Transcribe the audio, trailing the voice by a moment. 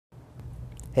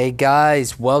Hey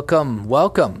guys,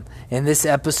 welcome. In this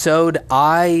episode,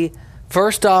 I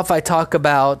talk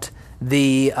about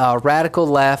the radical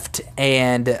left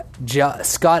and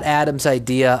Scott Adams'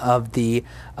 idea of the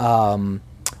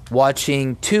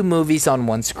watching two movies on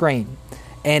one screen,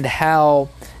 and how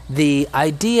the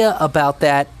idea about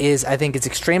that is, I think it's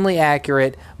extremely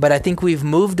accurate, but I think we've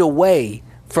moved away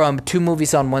from two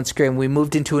movies on one screen. We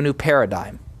moved into a new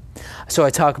paradigm. So I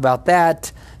talk about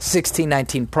that,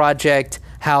 1619 Project,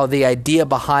 how the idea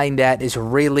behind that is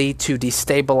really to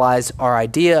destabilize our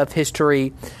idea of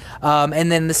history.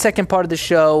 And then the second part of the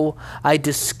show, I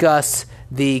discuss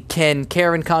the Ken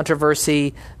Karen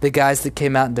controversy, the guys that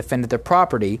came out and defended their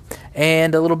property,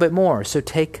 and a little bit more. So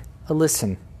take a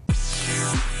listen.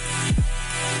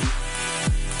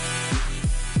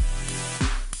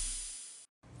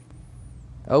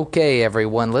 Okay,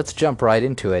 everyone, let's jump right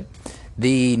into it.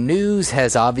 The news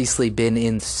has obviously been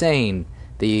insane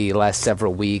the last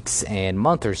several weeks and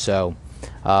month or so.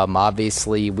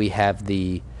 Obviously, we have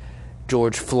the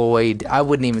George Floyd. I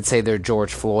wouldn't even say they're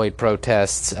George Floyd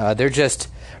protests. They're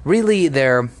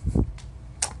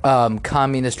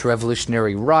communist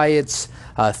revolutionary riots,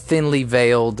 thinly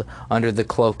veiled under the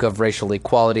cloak of racial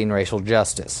equality and racial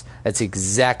justice. That's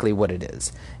exactly what it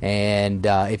is. And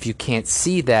if you can't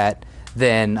see that,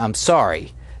 then I'm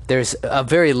sorry. There's a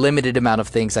very limited amount of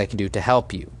things I can do to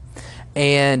help you.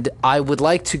 And I would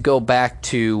like to go back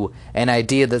to an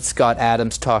idea that Scott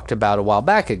Adams talked about a while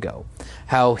back ago.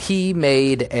 How he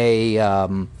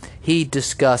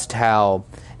discussed how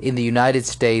in the United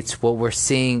States what we're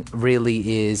seeing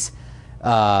really is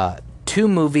two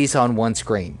movies on one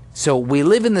screen. So we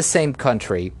live in the same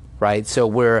country, right? So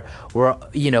we're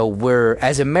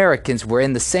as Americans, we're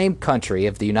in the same country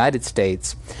of the United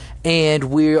States, and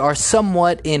we are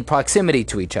somewhat in proximity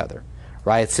to each other.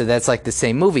 Right, so that's like the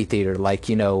same movie theater.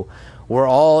 We're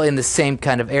all in the same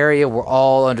kind of area. We're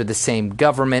all under the same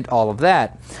government, all of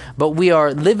that. But we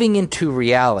are living in two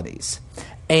realities.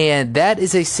 And that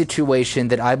is a situation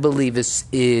that I believe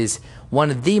is one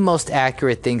of the most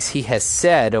accurate things he has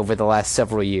said over the last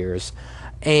several years.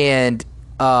 And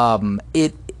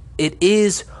it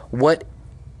is what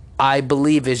I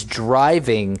believe is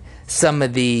driving some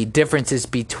of the differences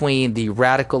between the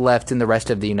radical left and the rest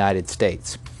of the United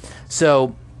States.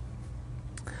 So,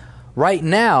 right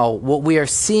now, what we are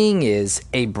seeing is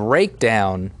a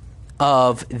breakdown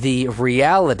of the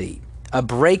reality, a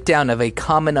breakdown of a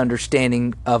common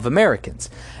understanding of Americans.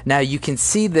 Now, you can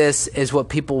see this as what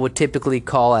people would typically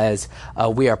call as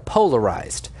we are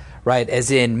polarized, right? As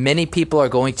in, many people are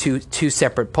going to two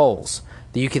separate poles.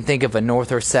 You can think of a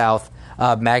north or south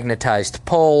magnetized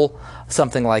pole,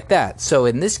 something like that. So,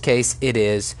 in this case,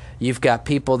 you've got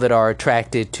people that are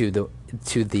attracted to the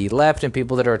left and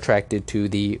people that are attracted to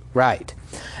the right.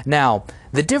 Now,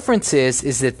 the difference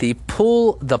is that the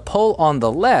pole on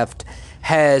the left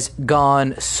has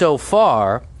gone so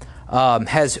far,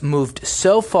 has moved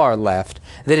so far left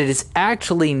that it is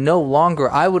actually no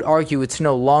longer, I would argue it's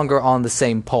no longer on the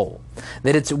same pole.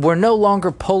 That we're no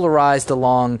longer polarized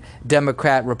along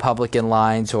Democrat, Republican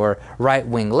lines or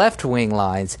right-wing, left-wing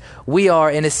lines. We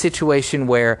are in a situation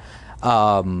where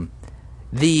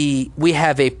we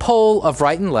have a pole of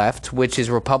right and left, which is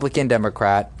Republican,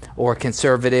 Democrat, or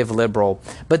conservative, liberal.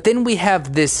 But then we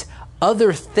have this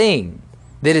other thing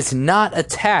that is not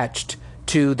attached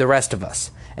to the rest of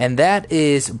us. And that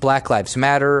is Black Lives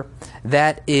Matter.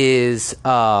 That is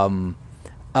Black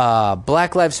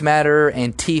Lives Matter,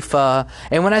 Antifa.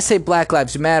 And when I say Black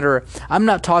Lives Matter, I'm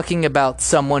not talking about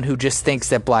someone who just thinks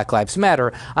that Black Lives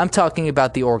Matter. I'm talking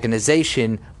about the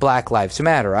organization Black Lives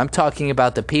Matter. I'm talking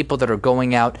about the people that are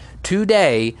going out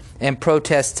today and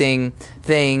protesting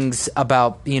things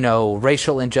about,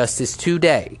 racial injustice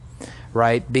today.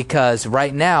 Right? Because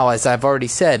right now, as I've already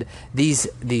said, these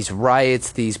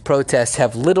riots, these protests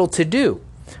have little to do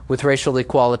with racial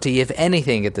equality, if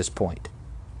anything, at this point.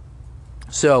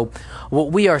 So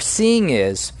what we are seeing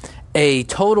is a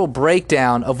total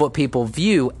breakdown of what people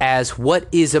view as what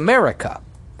is America.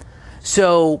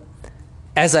 So,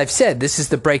 as I've said, this is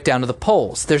the breakdown of the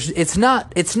polls. It's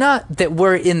not that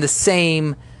we're in the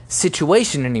same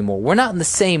situation anymore. We're not in the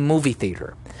same movie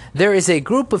theater. There is a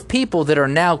group of people that are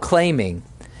now claiming,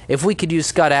 if we could use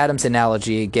Scott Adams'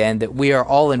 analogy again, that we are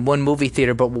all in one movie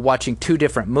theater but we're watching two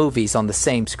different movies on the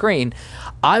same screen.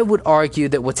 I would argue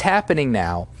that what's happening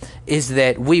now is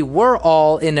that we were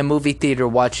all in a movie theater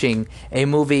watching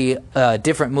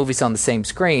different movies on the same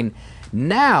screen.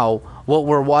 Now, what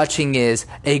we're watching is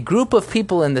a group of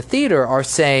people in the theater are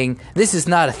saying, this is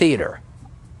not a theater.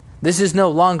 This is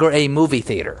no longer a movie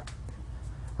theater.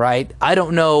 right? I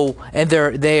don't know, and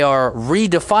they are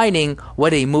redefining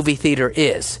what a movie theater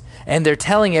is. And they're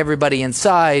telling everybody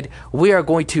inside, we are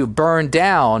going to burn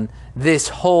down this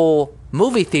whole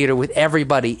movie theater with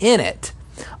everybody in it,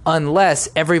 unless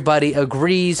everybody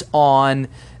agrees on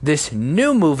this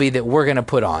new movie that we're going to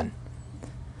put on.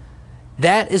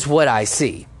 That is what I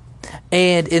see.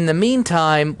 And in the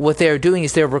meantime, what they're doing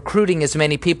is they're recruiting as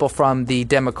many people from the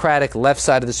Democratic left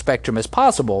side of the spectrum as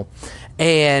possible,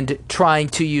 and trying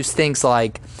to use things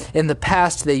like, in the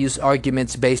past they used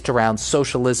arguments based around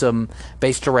socialism,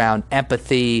 based around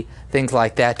empathy, things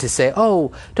like that, to say,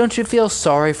 oh, don't you feel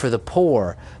sorry for the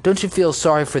poor? Don't you feel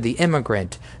sorry for the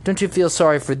immigrant? Don't you feel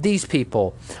sorry for these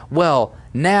people? Well,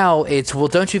 now it's, well,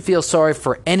 don't you feel sorry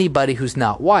for anybody who's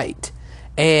not white?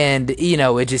 And, you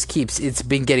know, it's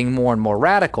been getting more and more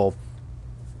radical,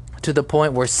 to the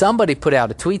point where somebody put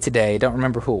out a tweet today. I don't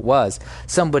remember who it was.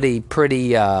 Somebody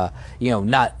pretty, fairly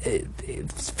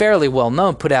well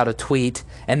known, put out a tweet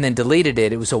and then deleted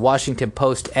it. It was a Washington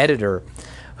Post editor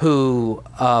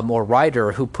or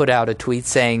writer who put out a tweet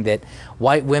saying that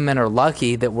white women are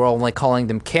lucky that we're only calling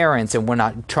them Karens and we're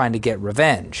not trying to get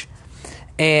revenge.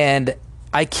 And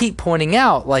I keep pointing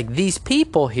out, like, these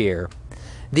people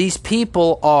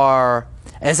are,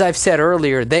 as I've said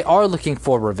earlier, they are looking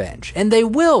for revenge, and they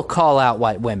will call out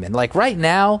white women. Like right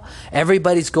now,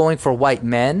 everybody's going for white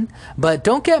men, but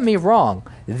don't get me wrong,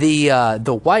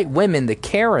 the white women, the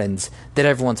Karens that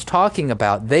everyone's talking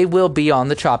about, they will be on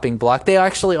the chopping block. They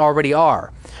actually already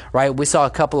are, right? We saw a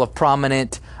couple of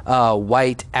prominent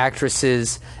white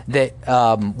actresses that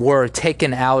were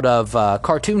taken out of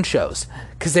cartoon shows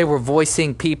because they were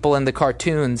voicing people in the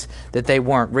cartoons that they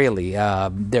weren't really.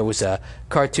 There was a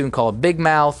cartoon called Big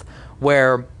Mouth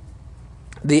where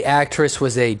the actress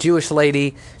was a Jewish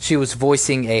lady. She was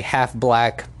voicing a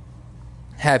half-black,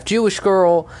 half-Jewish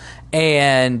girl,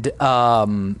 and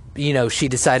she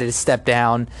decided to step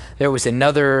down. There was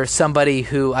somebody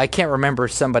who, I can't remember,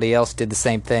 somebody else did the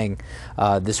same thing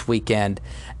this weekend.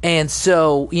 And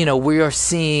so, we are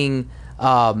seeing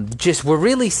we're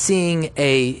really seeing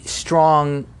a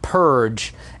strong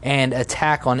purge and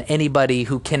attack on anybody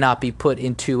who cannot be put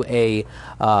into a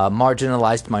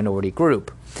marginalized minority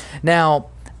group. Now,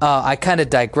 I kind of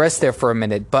digressed there for a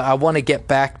minute, but I want to get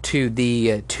back to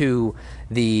the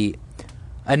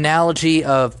analogy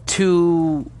of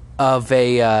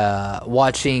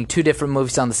watching two different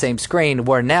movies on the same screen,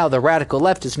 where now the radical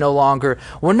left is no longer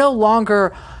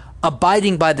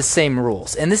abiding by the same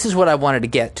rules. And this is what I wanted to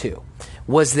get to,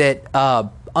 was that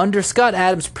under Scott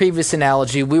Adams' previous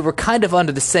analogy, we were kind of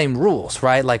under the same rules,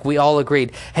 right? Like, we all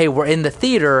agreed, hey, we're in the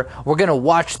theater, we're going to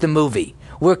watch the movie.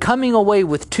 We're coming away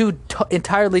with two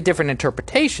entirely different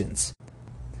interpretations.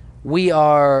 We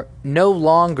are no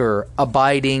longer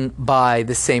abiding by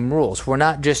the same rules. We're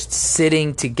not just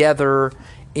sitting together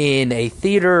in a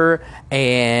theater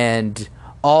and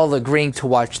all agreeing to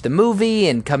watch the movie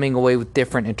and coming away with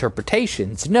different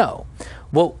interpretations. No.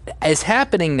 What is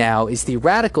happening now is the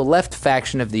radical left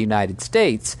faction of the United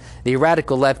States, the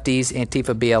radical lefties,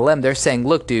 Antifa, BLM, they're saying,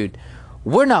 look, dude,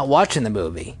 we're not watching the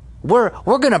movie. We're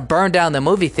going to burn down the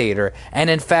movie theater, and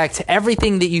in fact,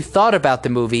 everything that you thought about the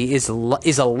movie is a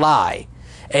lie.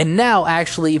 And now,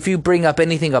 actually, if you bring up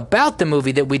anything about the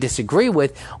movie that we disagree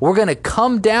with, we're going to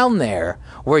come down there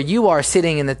where you are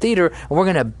sitting in the theater, and we're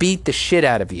going to beat the shit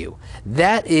out of you.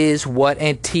 That is what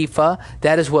Antifa,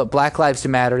 that is what Black Lives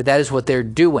Matter, that is what they're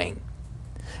doing.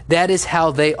 That is how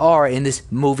they are in this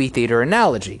movie theater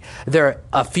analogy. There are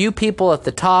a few people at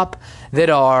the top that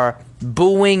are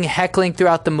booing, heckling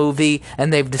throughout the movie,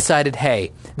 and they've decided,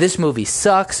 hey, this movie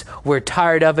sucks, we're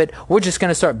tired of it, we're just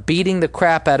going to start beating the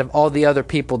crap out of all the other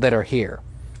people that are here.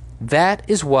 That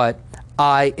is what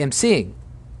I am seeing.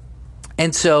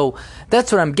 And so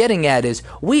that's what I'm getting at, is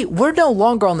we're no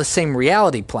longer on the same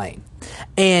reality plane.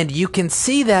 And you can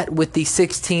see that with the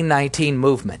 1619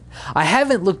 movement. I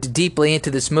haven't looked deeply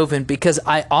into this movement because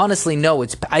I honestly know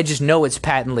I just know it's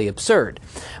patently absurd.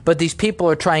 But these people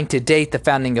are trying to date the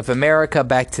founding of America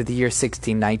back to the year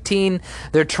 1619.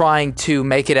 They're trying to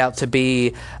make it out to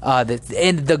be,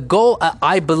 and the goal,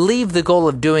 I believe the goal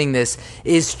of doing this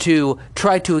is to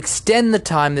try to extend the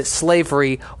time that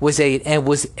slavery was a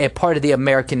part of the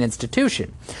American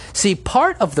institution. See,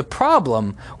 part of the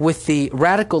problem with the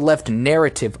radical left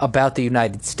narrative about the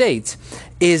United States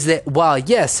is that while,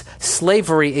 yes,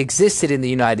 slavery existed in the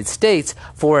United States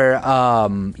for,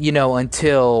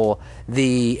 until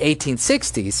the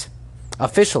 1860s,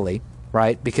 officially,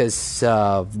 right? Because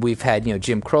we've had,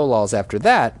 Jim Crow laws after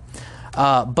that.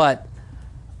 But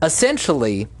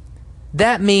essentially,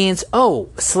 that means,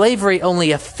 slavery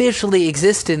only officially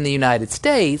existed in the United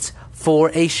States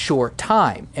for a short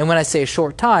time. And when I say a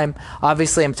short time,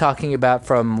 obviously I'm talking about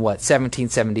from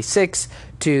 1776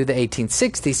 to the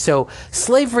 1860s. So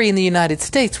slavery in the United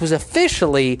States was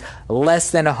officially less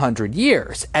than 100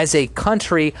 years as a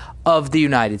country of the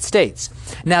United States.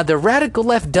 Now, the radical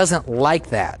left doesn't like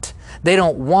that. They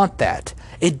don't want that.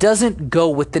 It doesn't go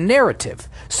with the narrative.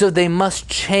 So they must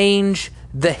change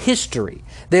the history.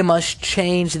 They must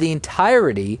change the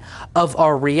entirety of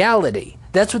our reality.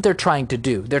 That's what they're trying to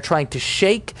do. They're trying to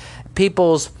shake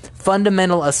people's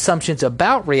fundamental assumptions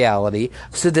about reality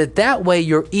so that way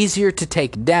you're easier to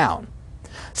take down.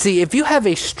 See, if you have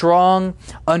a strong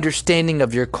understanding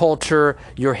of your culture,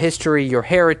 your history, your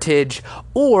heritage,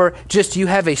 or just you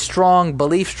have a strong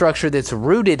belief structure that's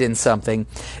rooted in something,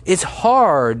 it's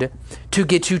hard to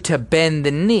get you to bend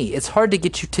the knee. It's hard to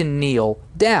get you to kneel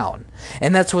down.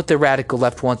 And that's what the radical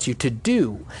left wants you to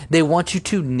do. They want you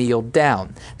to kneel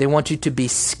down. They want you to be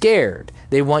scared.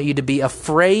 They want you to be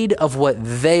afraid of what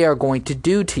they are going to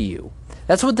do to you.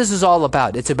 That's what this is all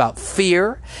about. It's about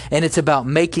fear, and it's about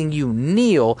making you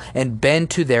kneel and bend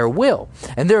to their will.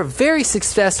 And they're very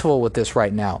successful with this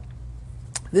right now.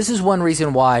 This is one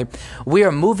reason why we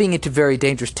are moving into very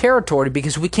dangerous territory,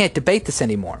 because we can't debate this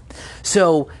anymore.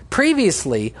 So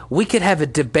previously, we could have a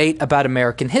debate about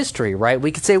American history, right? We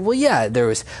could say, well, yeah, there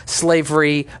was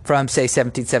slavery from, say,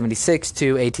 1776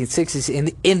 to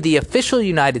 1860s in the official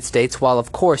United States, while,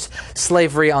 of course,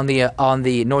 slavery on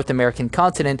the North American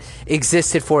continent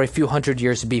existed for a few hundred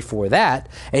years before that,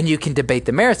 and you can debate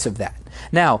the merits of that.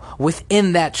 Now,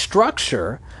 within that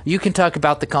structure, you can talk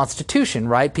about the Constitution,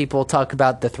 right? People talk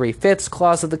about the 3/5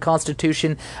 clause of the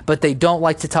Constitution, but they don't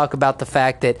like to talk about the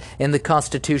fact that in the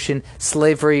Constitution,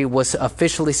 slavery was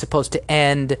officially supposed to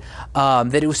end,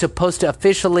 that it was supposed to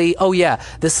officially,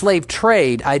 the slave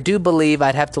trade. I do believe,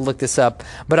 I'd have to look this up,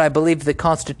 but I believe the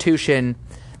Constitution,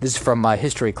 this is from my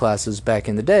history classes back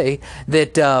in the day,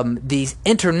 that the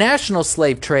international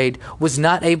slave trade was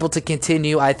not able to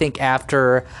continue, I think,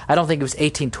 after, I don't think it was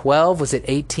 1812. Was it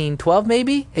 1812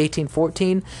 maybe?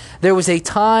 1814? There was a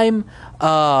time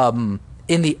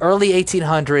in the early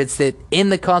 1800s that in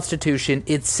the Constitution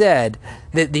it said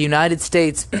that the United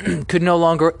States could no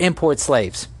longer import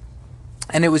slaves.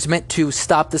 And it was meant to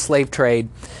stop the slave trade,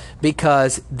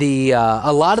 because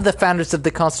a lot of the founders of the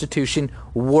Constitution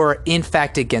were in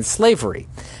fact against slavery.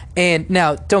 And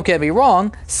now, don't get me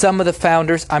wrong, some of the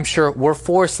founders, I'm sure, were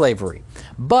for slavery,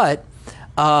 but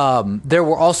there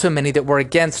were also many that were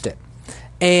against it.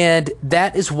 And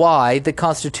that is why the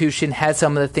Constitution had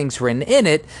some of the things written in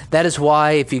it. That is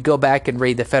why, if you go back and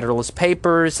read the Federalist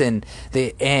Papers and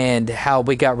how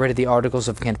we got rid of the Articles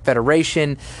of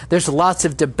Confederation, there's lots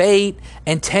of debate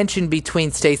and tension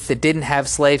between states that didn't have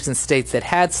slaves and states that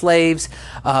had slaves.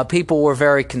 People were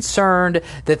very concerned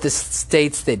that the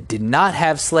states that did not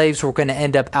have slaves were going to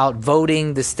end up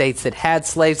outvoting the states that had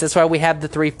slaves. That's why we have the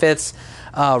 3/5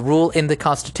 rule in the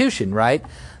Constitution, right?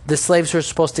 The slaves were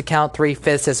supposed to count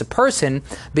 3/5 as a person,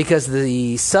 because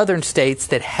the southern states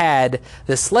that had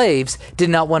the slaves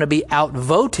did not want to be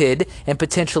outvoted and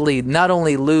potentially not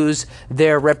only lose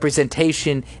their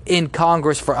representation in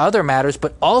Congress for other matters,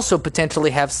 but also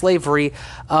potentially have slavery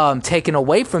taken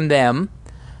away from them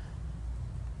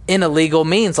in illegal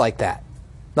means like that,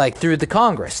 like through the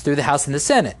Congress, through the House and the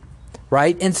Senate.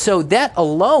 Right? And so that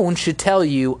alone should tell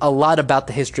you a lot about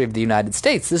the history of the United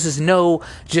States. This is no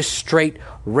just straight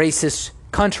racist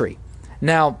country.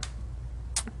 Now,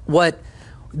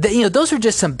 those are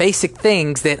just some basic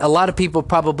things that a lot of people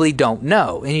probably don't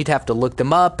know, and you'd have to look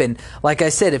them up. And like I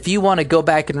said, if you want to go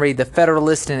back and read the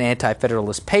Federalist and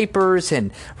Anti-Federalist papers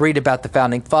and read about the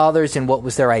Founding Fathers and what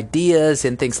was their ideas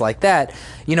and things like that,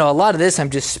 a lot of this I'm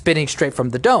just spitting straight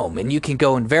from the dome, and you can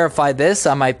go and verify this.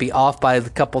 I might be off by a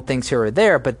couple things here or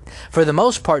there, but for the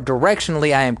most part,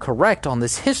 directionally, I am correct on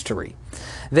this history,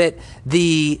 that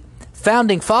the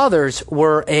Founding Fathers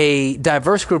were a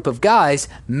diverse group of guys.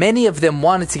 Many of them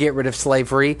wanted to get rid of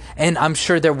slavery, and I'm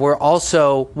sure there were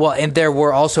also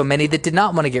many that did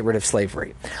not want to get rid of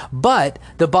slavery. But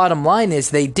the bottom line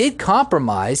is they did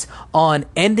compromise on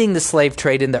ending the slave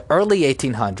trade in the early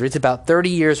 1800s, about 30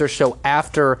 years or so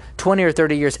after, 20 or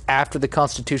 30 years after the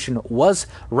Constitution was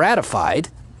ratified.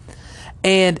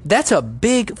 And that's a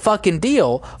big fucking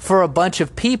deal for a bunch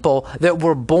of people that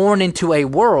were born into a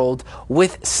world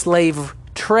with a slave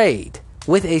trade,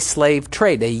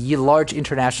 a large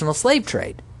international slave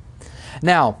trade.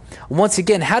 Now, once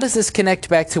again, how does this connect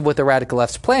back to what the radical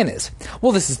left's plan is?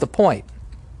 Well, this is the point.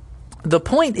 The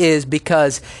point is,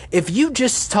 because if you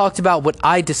just talked about what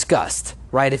I discussed,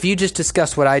 right? If you just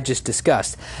discussed what I just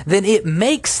discussed, then it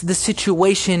makes the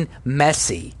situation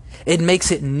messy. It makes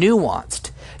it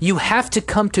nuanced. You have to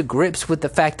come to grips with the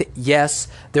fact that, yes,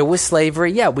 there was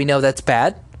slavery. Yeah, we know that's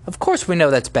bad. Of course we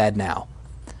know that's bad now.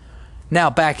 Now,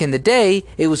 back in the day,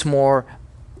 it was more,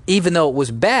 even though it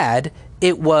was bad,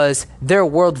 it was, their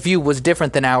worldview was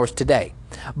different than ours today.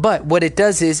 But what it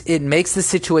does is it makes the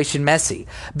situation messy,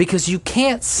 because you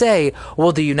can't say,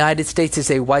 well, the United States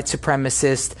is a white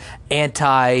supremacist,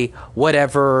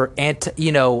 anti-whatever,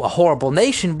 a horrible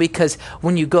nation, because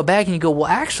when you go back and you go, well,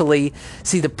 actually,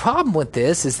 see, the problem with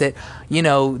this is that,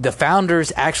 the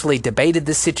founders actually debated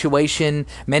this situation.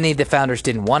 Many of the founders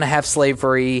didn't want to have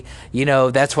slavery.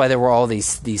 That's why there were all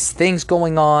these things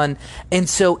going on. And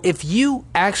so if you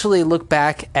actually look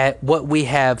back at what we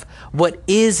have, what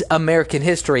is American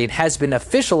history, it has been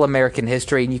official American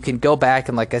history, and you can go back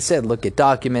and, like I said, look at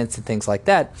documents and things like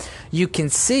that, you can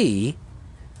see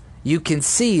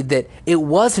that it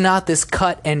was not this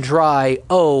cut and dry,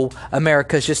 oh,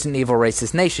 America's just an evil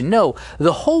racist nation. No,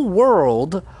 the whole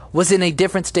world was in a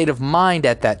different state of mind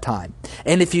at that time.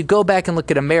 And if you go back and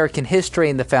look at American history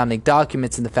and the founding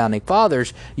documents and the founding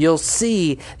fathers, you'll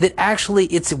see that actually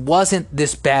it wasn't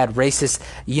this bad racist,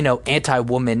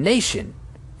 anti-woman nation.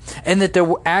 And that there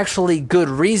were actually good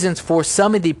reasons for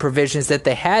some of the provisions that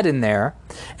they had in there,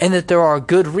 and that there are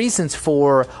good reasons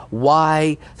for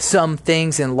why some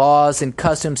things and laws and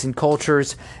customs and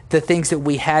cultures, the things that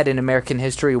we had in American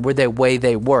history, were the way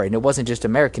they were. And it wasn't just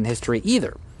American history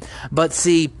either. But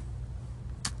see,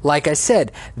 like I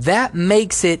said, that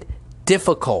makes it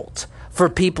difficult for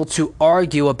people to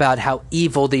argue about how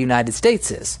evil the United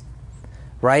States is,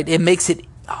 right? It makes it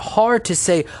hard to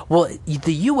say, well,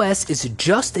 the U.S. is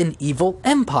just an evil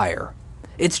empire.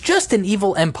 It's just an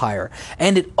evil empire.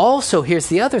 And it also, here's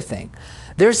the other thing.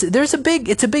 It's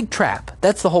a big trap.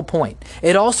 That's the whole point.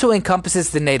 It also encompasses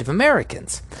the Native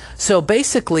Americans. So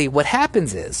basically what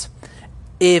happens is,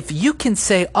 if you can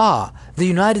say, the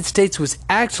United States was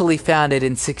actually founded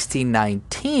in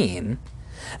 1619,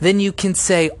 then you can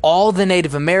say all the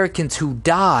Native Americans who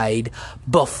died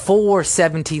before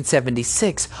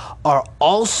 1776 are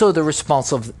also the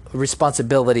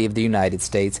responsibility of the United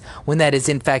States, when that is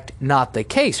in fact not the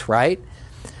case, right?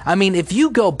 I mean, if you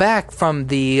go back from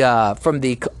the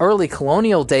early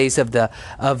colonial days of the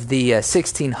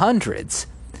 1600s,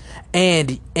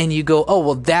 and you go, oh,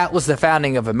 well, that was the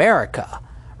founding of America,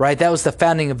 right? That was the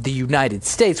founding of the United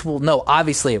States. Well, no,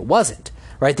 obviously it wasn't.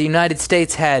 Right, the United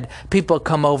States had people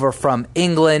come over from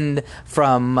England,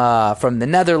 from the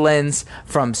Netherlands,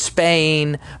 from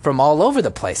Spain, from all over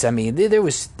the place. I mean, it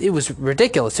was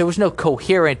ridiculous. There was no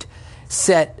coherent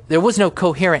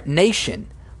nation.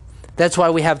 That's why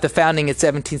we have the founding in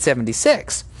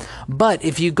 1776. But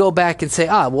if you go back and say,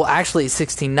 well, actually it's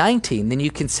 1619, then you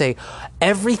can say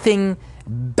everything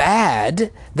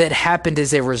bad that happened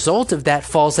as a result of that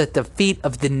falls at the feet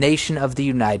of the nation of the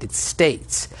United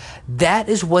States. That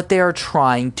is what they are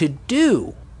trying to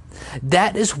do.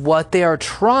 That is what they are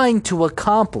trying to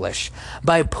accomplish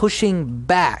by pushing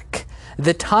back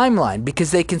the timeline, because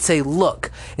they can say,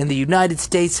 look, in the United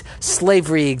States,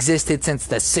 slavery existed since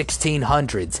the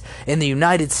 1600s. In the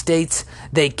United States,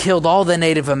 they killed all the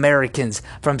Native Americans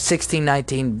from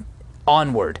 1619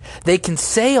 onward. They can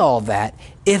say all that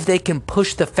if they can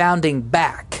push the founding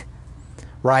back,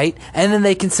 right? And then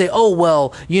they can say, oh,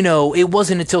 well, it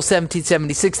wasn't until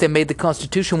 1776 they made the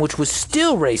Constitution, which was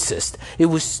still racist. It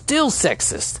was still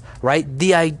sexist, right?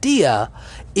 The idea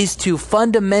is to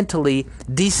fundamentally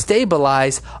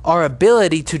destabilize our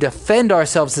ability to defend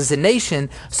ourselves as a nation,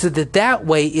 so that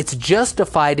way it's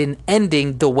justified in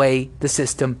ending the way the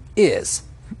system is.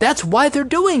 That's why they're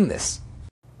doing this.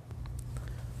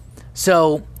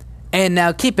 So, and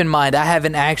now keep in mind, I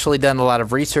haven't actually done a lot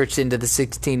of research into the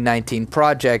 1619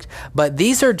 project, but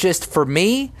these are just, for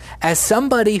me, as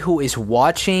somebody who is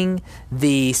watching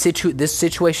this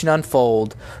situation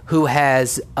unfold, who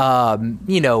has,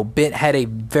 had a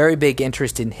very big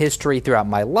interest in history throughout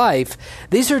my life,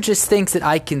 these are just things that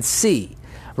I can see.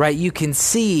 Right, you can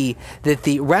see that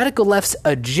the radical left's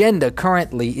agenda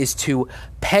currently is to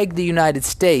peg the United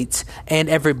States and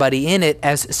everybody in it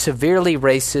as severely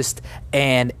racist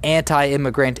and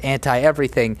anti-immigrant,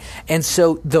 anti-everything. And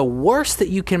so the worse that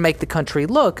you can make the country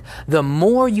look, the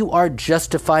more you are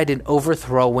justified in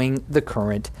overthrowing the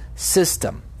current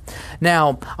system.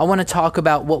 Now, I want to talk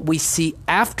about what we see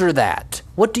after that.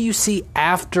 What do you see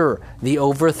after the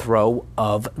overthrow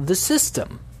of the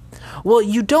system? Well,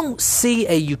 you don't see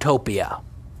a utopia.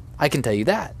 I can tell you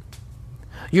that.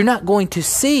 You're not going to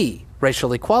see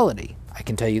racial equality. I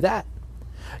can tell you that.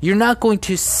 You're not going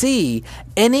to see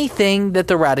anything that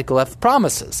the radical left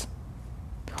promises.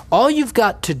 All you've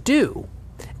got to do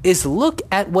is look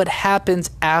at what happens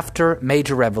after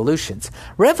major revolutions.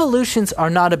 Revolutions are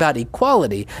not about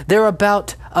equality. They're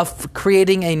about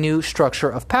creating a new structure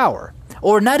of power.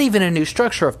 Or not even a new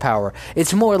structure of power.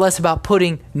 It's more or less about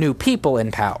putting new people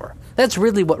in power. That's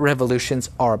really what revolutions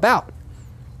are about.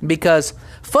 Because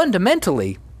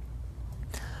fundamentally,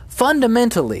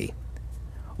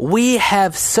 we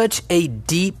have such a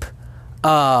deep,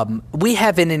 we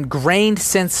have an ingrained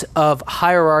sense of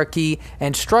hierarchy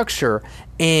and structure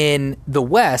in the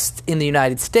West, in the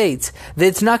United States, that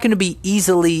it's not going to be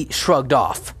easily shrugged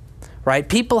off, right?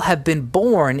 People have been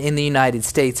born in the United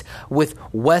States with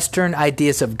Western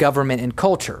ideas of government and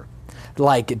culture,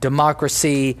 like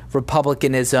democracy,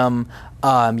 republicanism.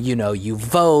 You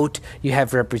vote, you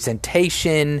have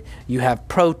representation, you have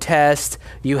protest,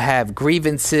 you have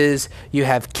grievances, you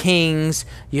have kings,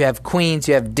 you have queens,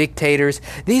 you have dictators.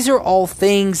 These are all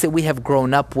things that we have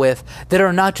grown up with that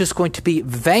are not just going to be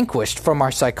vanquished from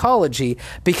our psychology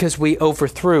because we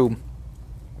overthrew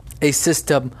a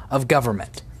system of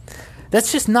government.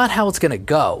 That's just not how it's going to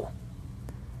go.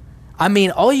 I mean,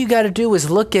 all you got to do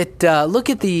is look at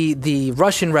the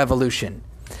Russian Revolution.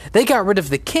 They got rid of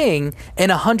the king, and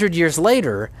 100 years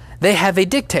later, they have a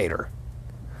dictator.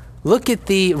 Look at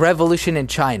the revolution in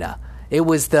China.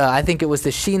 I think it was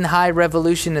the Xinhai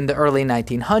Revolution in the early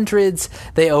 1900s.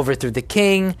 They overthrew the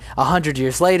king. 100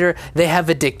 years later, they have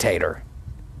a dictator.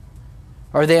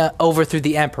 Or they overthrew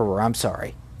the emperor, I'm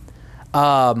sorry.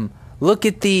 Look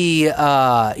at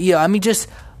just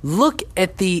look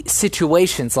at the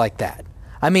situations like that.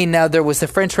 I mean, now there was the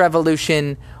French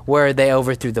Revolution where they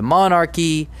overthrew the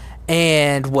monarchy,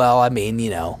 and, well, I mean,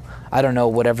 I don't know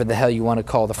whatever the hell you want to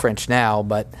call the French now,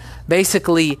 but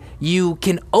basically you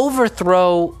can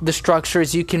overthrow the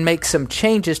structures, you can make some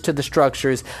changes to the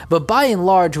structures, but by and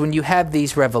large, when you have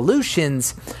these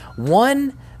revolutions,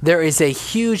 one, there is a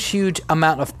huge, huge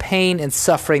amount of pain and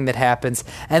suffering that happens,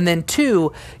 and then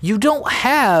two, you don't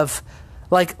have,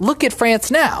 look at France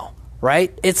now.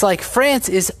 Right? It's like France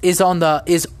is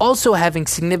also having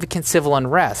significant civil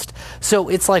unrest. So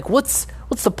it's like, what's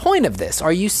the point of this?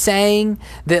 Are you saying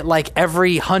that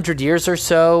every 100 years or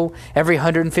so, every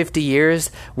 150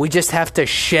 years, we just have to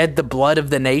shed the blood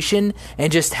of the nation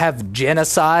and just have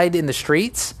genocide in the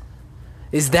streets?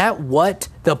 Is that what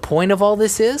the point of all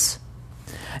this is?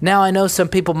 Now, I know some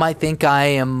people might think I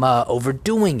am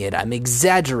overdoing it. I'm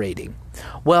exaggerating.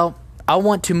 Well, I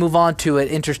want to move on to an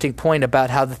interesting point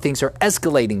about how the things are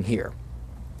escalating here.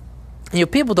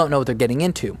 People don't know what they're getting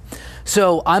into.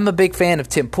 So I'm a big fan of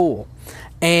Tim Pool.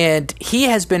 And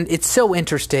it's so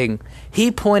interesting. He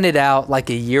pointed out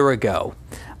a year ago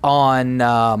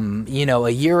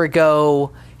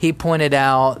he pointed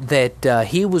out that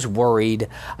he was worried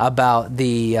about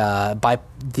the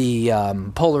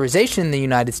polarization in the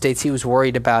United States. He was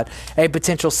worried about a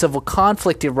potential civil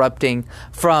conflict erupting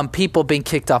from people being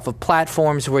kicked off of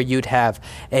platforms where you'd have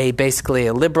basically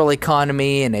a liberal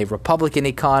economy and a Republican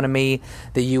economy,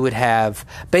 that you would have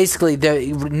basically the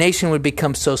nation would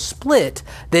become so split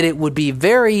that it would be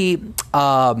very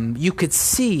you could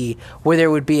see where there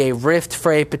would be a rift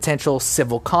for a potential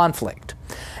civil conflict.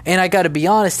 And I got to be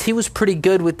honest, he was pretty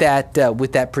good with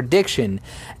that prediction.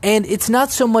 And it's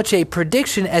not so much a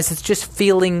prediction as it's just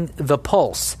feeling the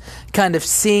pulse, kind of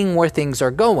seeing where things are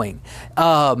going.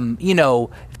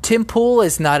 Tim Pool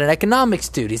is not an economics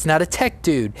dude. He's not a tech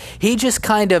dude. He's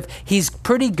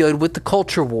pretty good with the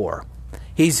culture war.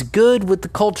 He's good with the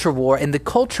culture war, and the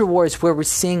culture war is where we're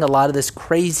seeing a lot of this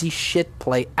crazy shit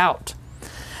play out.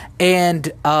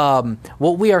 And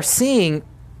what we are seeing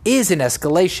is an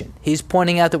escalation. He's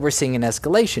pointing out that we're seeing an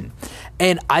escalation.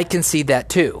 And I can see that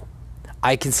too.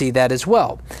 I can see that as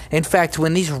well. In fact,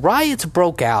 when these riots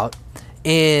broke out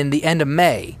in the end of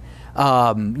May,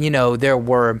 there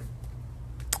were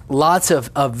lots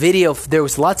of video. There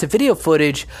was lots of video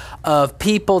footage of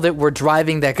people that were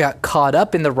driving that got caught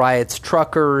up in the riots,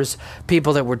 truckers,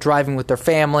 people that were driving with their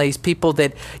families, people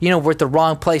that, were at the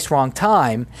wrong place, wrong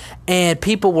time, and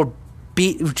people were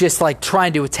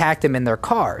trying to attack them in their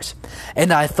cars.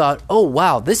 And I thought, oh,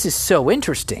 wow, this is so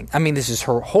interesting. I mean, this is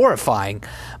horrifying.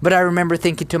 But I remember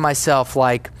thinking to myself,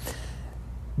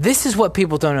 this is what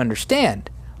people don't understand.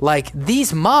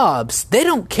 These mobs, they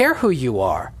don't care who you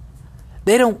are.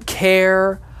 They don't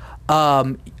care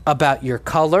about your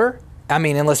color. I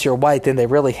mean, unless you're white, then they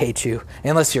really hate you.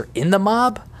 Unless you're in the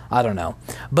mob, I don't know.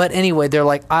 But anyway, they're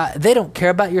they don't care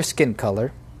about your skin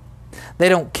color. They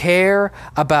don't care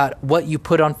about what you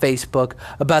put on Facebook,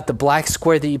 about the black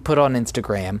square that you put on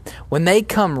Instagram. When they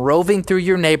come roving through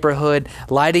your neighborhood,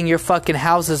 lighting your fucking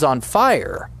houses on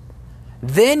fire,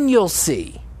 then you'll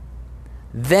see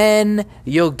then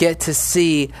you'll get to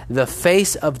see the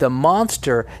face of the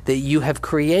monster that you have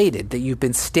created, that you've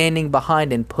been standing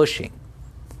behind and pushing.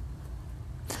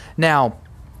 Now,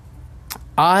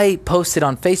 I posted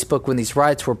on Facebook when these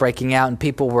riots were breaking out and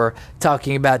people were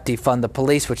talking about defund the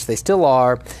police, which they still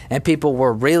are, and people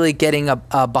were really getting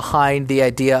behind the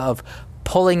idea of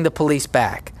pulling the police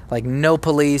back. Like, no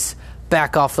police,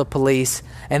 back off the police,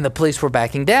 and the police were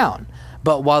backing down.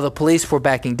 But while the police were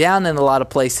backing down in a lot of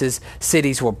places,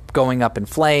 cities were going up in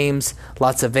flames,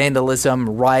 lots of vandalism,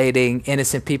 rioting,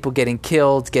 innocent people getting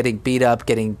killed, getting beat up,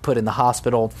 getting put in the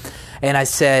hospital. And I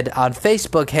said on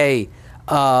Facebook, hey,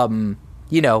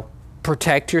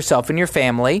 protect yourself and your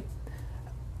family,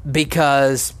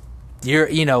 because you're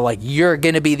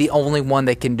going to be the only one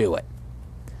that can do it.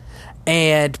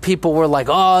 And people were like,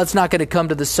 oh, it's not going to come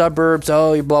to the suburbs,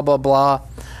 oh, blah, blah, blah.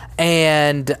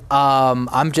 And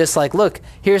I'm just like, look,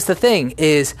 here's the thing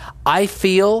is I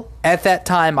felt at that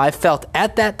time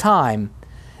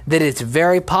that it's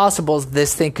very possible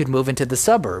this thing could move into the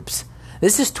suburbs.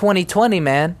 This is 2020,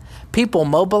 man. People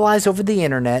mobilize over the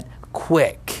internet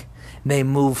quick. They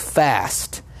move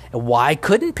fast. Why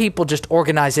couldn't people just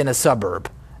organize in a suburb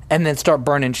and then start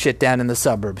burning shit down in the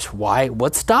suburbs? Why?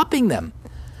 What's stopping them?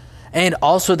 And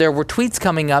also there were tweets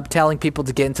coming up telling people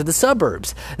to get into the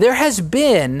suburbs. There has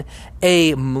been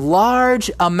a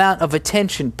large amount of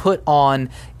attention put on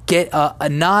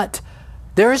attacking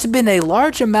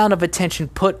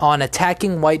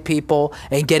white people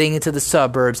and getting into the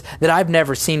suburbs that I've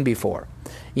never seen before.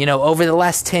 Over the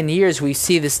last 10 years, we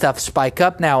see this stuff spike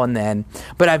up now and then,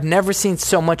 but I've never seen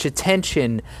so much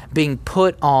attention being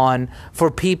put on for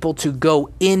people to go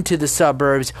into the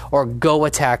suburbs or go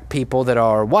attack people that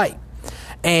are white.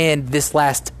 And this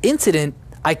last incident,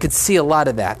 I could see a lot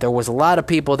of that. There was a lot of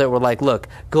people that were like, look,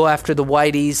 go after the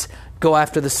whiteys, go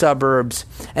after the suburbs.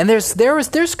 And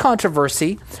there's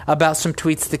controversy about some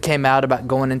tweets that came out about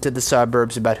going into the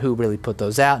suburbs, about who really put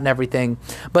those out and everything.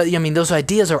 But, those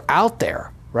ideas are out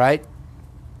there, right?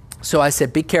 So I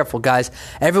said, be careful, guys.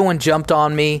 Everyone jumped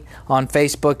on me on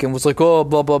Facebook and was like, oh,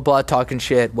 blah, blah, blah, talking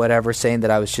shit, whatever, saying that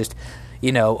I was just,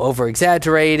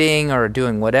 over-exaggerating or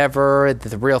doing whatever, that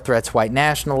the real threat's white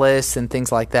nationalists and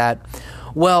things like that.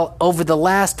 Well, over the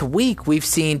last week, we've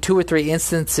seen 2 or 3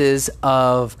 instances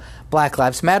of Black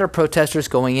Lives Matter protesters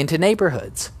going into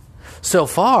neighborhoods. So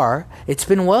far, it's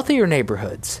been wealthier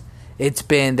neighborhoods.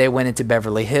 They went into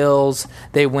Beverly Hills,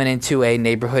 they went into a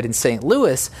neighborhood in St.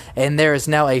 Louis, and there is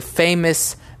now a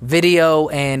famous video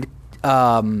and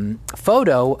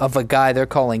photo of a guy they're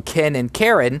calling Ken and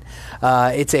Karen.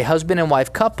 It's a husband and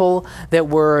wife couple that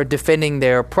were defending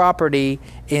their property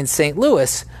in St.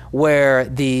 Louis, where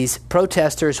these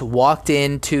protesters walked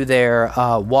into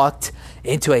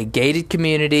a gated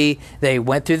community. They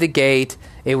went through the gate.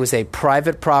 It was a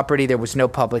private property. There was no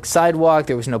public sidewalk.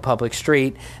 There was no public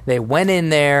street. They went in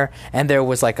there, and there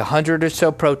was like 100 or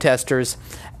so protesters,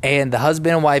 and the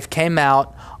husband and wife came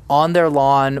out on their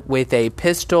lawn with a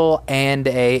pistol and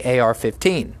a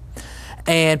AR-15.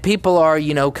 And people are,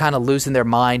 kind of losing their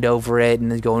mind over it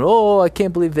and going, oh, I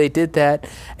can't believe they did that.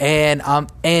 And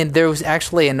there was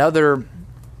actually another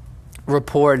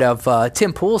report of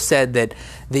Tim Pool said that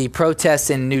the protests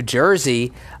in New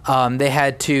Jersey, they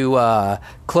had to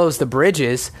close the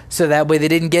bridges so that way they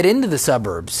didn't get into the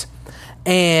suburbs.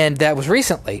 And that was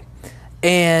recently.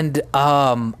 And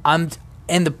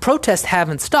the protests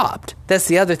haven't stopped. That's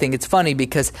the other thing. It's funny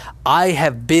because I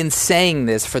have been saying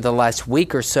this for the last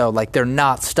week or so, like they're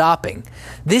not stopping.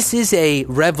 This is a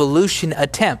revolution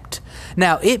attempt.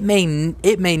 Now, it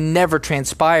may never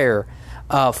transpire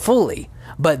fully,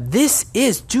 but this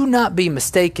is, do not be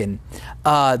mistaken,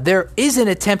 there is an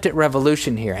attempt at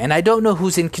revolution here, and I don't know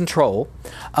who's in control.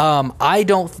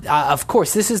 Of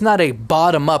course, this is not a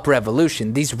bottom-up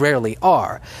revolution. These rarely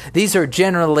are. These are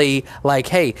generally like,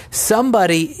 hey,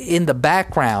 somebody in the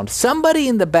background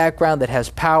that has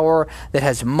power, that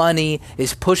has money,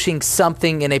 is pushing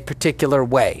something in a particular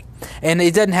way. And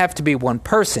it doesn't have to be one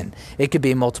person. It could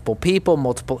be multiple people,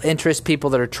 multiple interests, people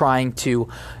that are trying to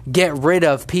get rid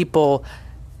of people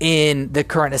in the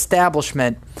current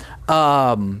establishment.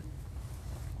 And,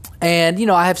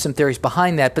 I have some theories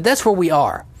behind that, but that's where we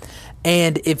are.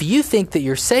 And if you think that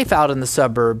you're safe out in the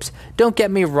suburbs, don't get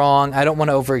me wrong. I don't want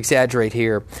to over-exaggerate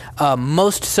here.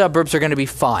 Most suburbs are going to be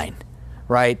fine,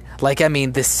 right?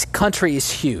 This country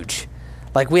is huge.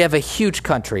 We have a huge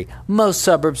country. Most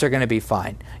suburbs are going to be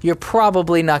fine. You're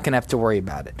probably not going to have to worry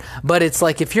about it. But it's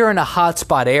like if you're in a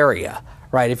hotspot area,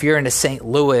 right? If you're in a St.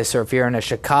 Louis or if you're in a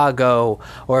Chicago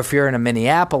or if you're in a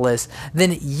Minneapolis,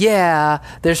 then yeah,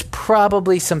 there's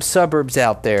probably some suburbs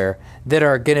out there that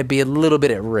are going to be a little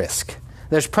bit at risk.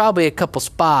 there's probably a couple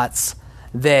spots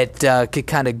that could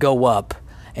kind of go up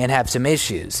and have some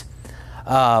issues.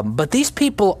 But these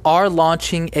people are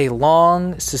launching a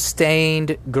long,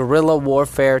 sustained guerrilla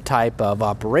warfare type of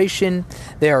operation.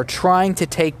 They are trying to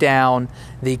take down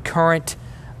the current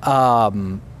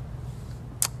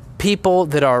people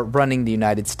that are running the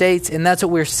United States, and that's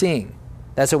what we're seeing.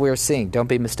 That's what we're seeing. Don't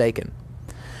be mistaken.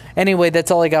 Anyway, that's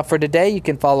all I got for today. You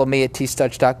can follow me at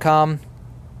tstutch.com,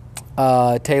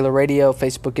 Taylor Radio,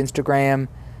 Facebook, Instagram,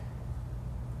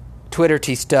 Twitter,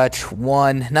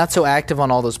 tstutch1. Not so active on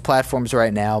all those platforms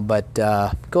right now, but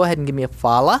go ahead and give me a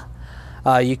follow.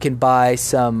 You can buy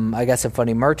I got some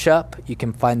funny merch up. You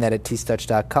can find that at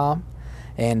tstutch.com.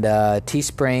 And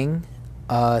Teespring,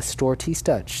 store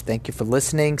Tstutch. Thank you for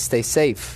listening. Stay safe.